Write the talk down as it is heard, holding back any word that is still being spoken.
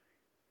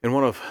In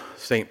one of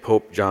St.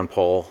 Pope John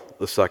Paul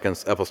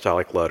II's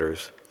apostolic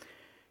letters,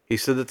 he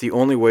said that the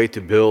only way to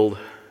build,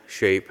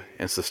 shape,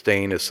 and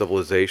sustain a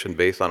civilization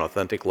based on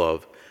authentic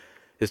love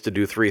is to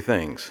do three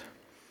things: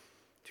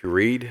 to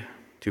read,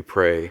 to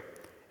pray,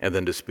 and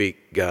then to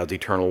speak God's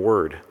eternal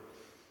word.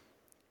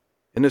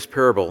 In this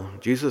parable,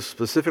 Jesus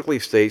specifically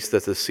states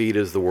that the seed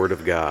is the word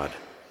of God.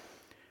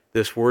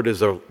 This word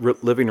is a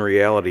living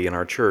reality in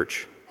our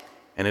church,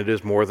 and it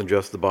is more than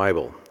just the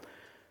Bible.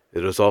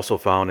 It is also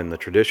found in the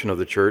tradition of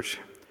the church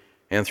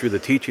and through the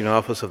teaching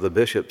office of the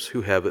bishops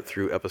who have it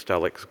through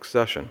apostolic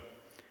succession.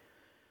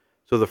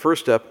 So the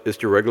first step is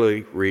to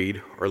regularly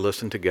read or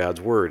listen to God's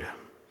word.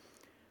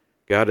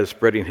 God is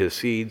spreading his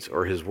seeds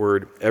or his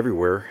word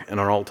everywhere and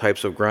on all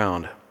types of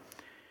ground.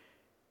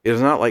 It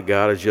is not like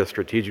God is just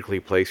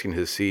strategically placing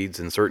his seeds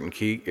in certain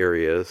key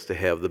areas to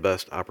have the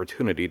best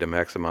opportunity to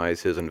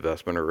maximize his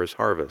investment or his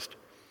harvest.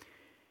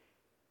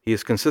 He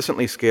is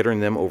consistently scattering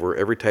them over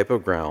every type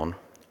of ground,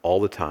 all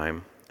the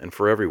time, and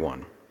for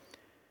everyone.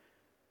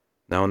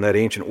 Now, in that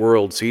ancient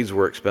world, seeds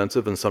were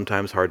expensive and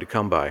sometimes hard to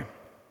come by.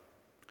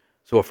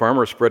 So a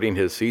farmer spreading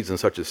his seeds in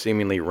such a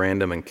seemingly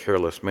random and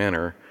careless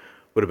manner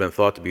would have been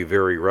thought to be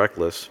very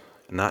reckless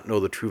and not know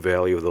the true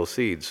value of those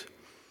seeds.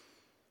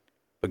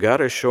 But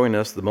God is showing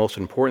us the most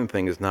important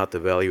thing is not the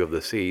value of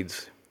the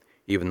seeds,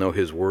 even though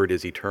his word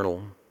is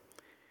eternal,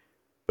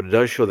 but it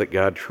does show that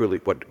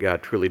what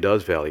God truly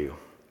does value,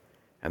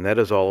 and that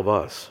is all of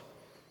us.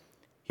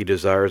 He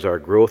desires our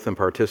growth and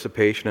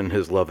participation in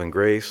his love and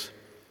grace,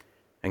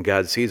 and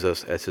God sees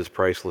us as his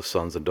priceless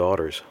sons and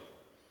daughters.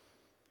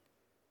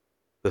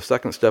 The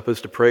second step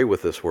is to pray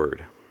with this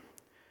word.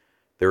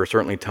 There are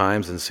certainly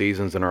times and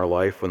seasons in our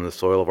life when the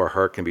soil of our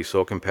heart can be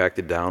so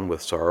compacted down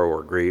with sorrow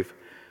or grief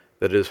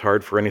that it is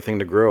hard for anything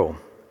to grow.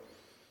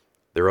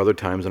 There are other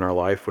times in our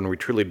life when we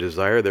truly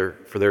desire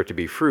for there to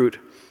be fruit,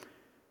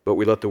 but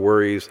we let the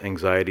worries,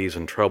 anxieties,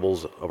 and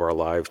troubles of our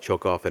lives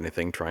choke off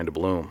anything trying to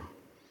bloom.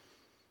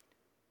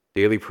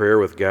 Daily prayer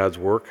with God's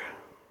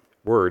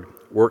word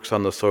works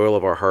on the soil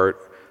of our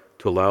heart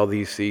to allow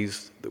these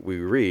seeds that we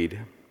read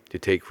to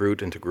take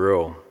root and to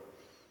grow.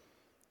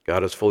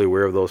 God is fully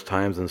aware of those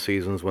times and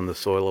seasons when the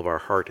soil of our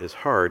heart is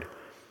hard,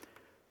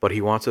 but he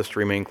wants us to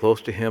remain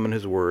close to him and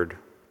his word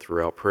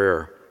throughout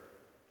prayer.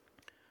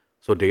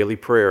 So daily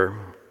prayer,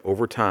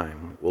 over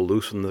time, will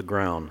loosen the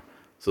ground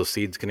so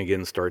seeds can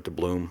again start to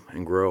bloom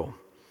and grow.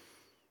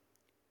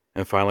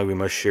 And finally, we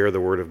must share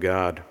the word of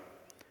God.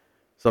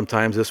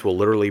 Sometimes this will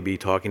literally be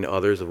talking to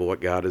others of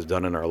what God has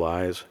done in our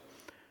lives,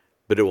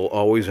 but it will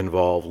always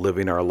involve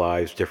living our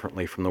lives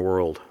differently from the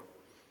world.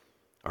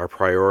 Our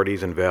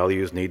priorities and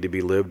values need to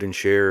be lived and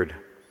shared.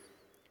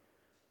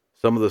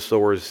 Some of the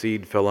sower's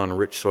seed fell on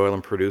rich soil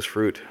and produced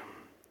fruit.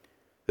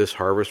 This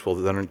harvest will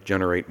then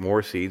generate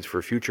more seeds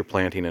for future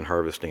planting and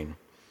harvesting.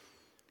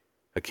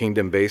 A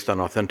kingdom based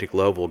on authentic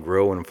love will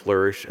grow and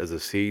flourish as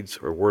the seeds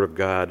or word of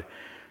God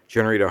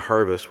generate a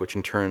harvest, which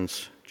in turn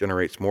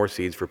generates more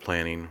seeds for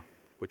planting,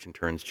 which in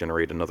turn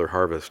generate another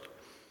harvest.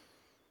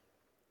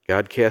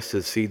 God casts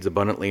his seeds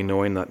abundantly,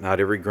 knowing that not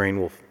every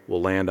grain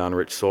will land on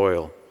rich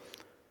soil.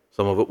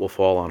 Some of it will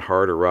fall on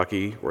hard or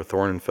rocky or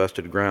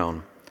thorn-infested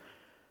ground.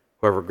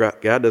 However,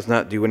 God does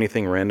not do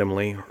anything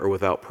randomly or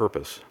without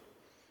purpose.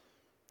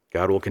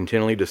 God will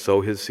continue to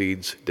sow his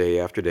seeds day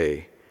after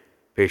day,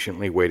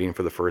 patiently waiting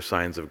for the first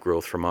signs of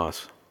growth from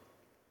us.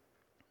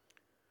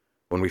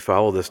 When we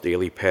follow this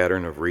daily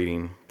pattern of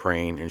reading,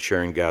 praying, and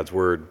sharing God's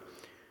word,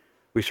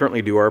 we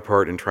certainly do our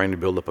part in trying to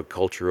build up a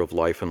culture of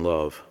life and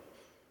love,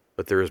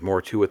 but there is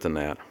more to it than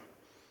that.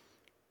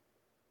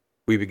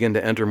 We begin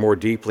to enter more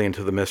deeply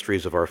into the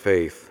mysteries of our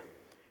faith,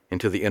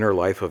 into the inner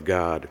life of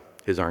God,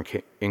 his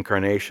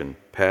incarnation,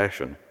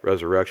 passion,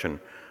 resurrection,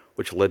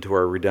 which led to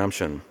our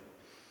redemption.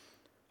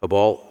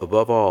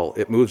 Above all,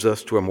 it moves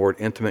us to a more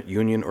intimate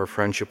union or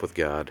friendship with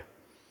God.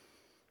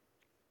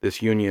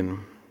 This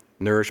union,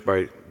 nourished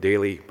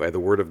daily by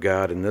the Word of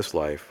God in this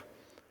life,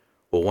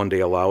 will one day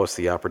allow us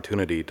the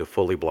opportunity to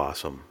fully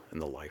blossom in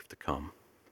the life to come.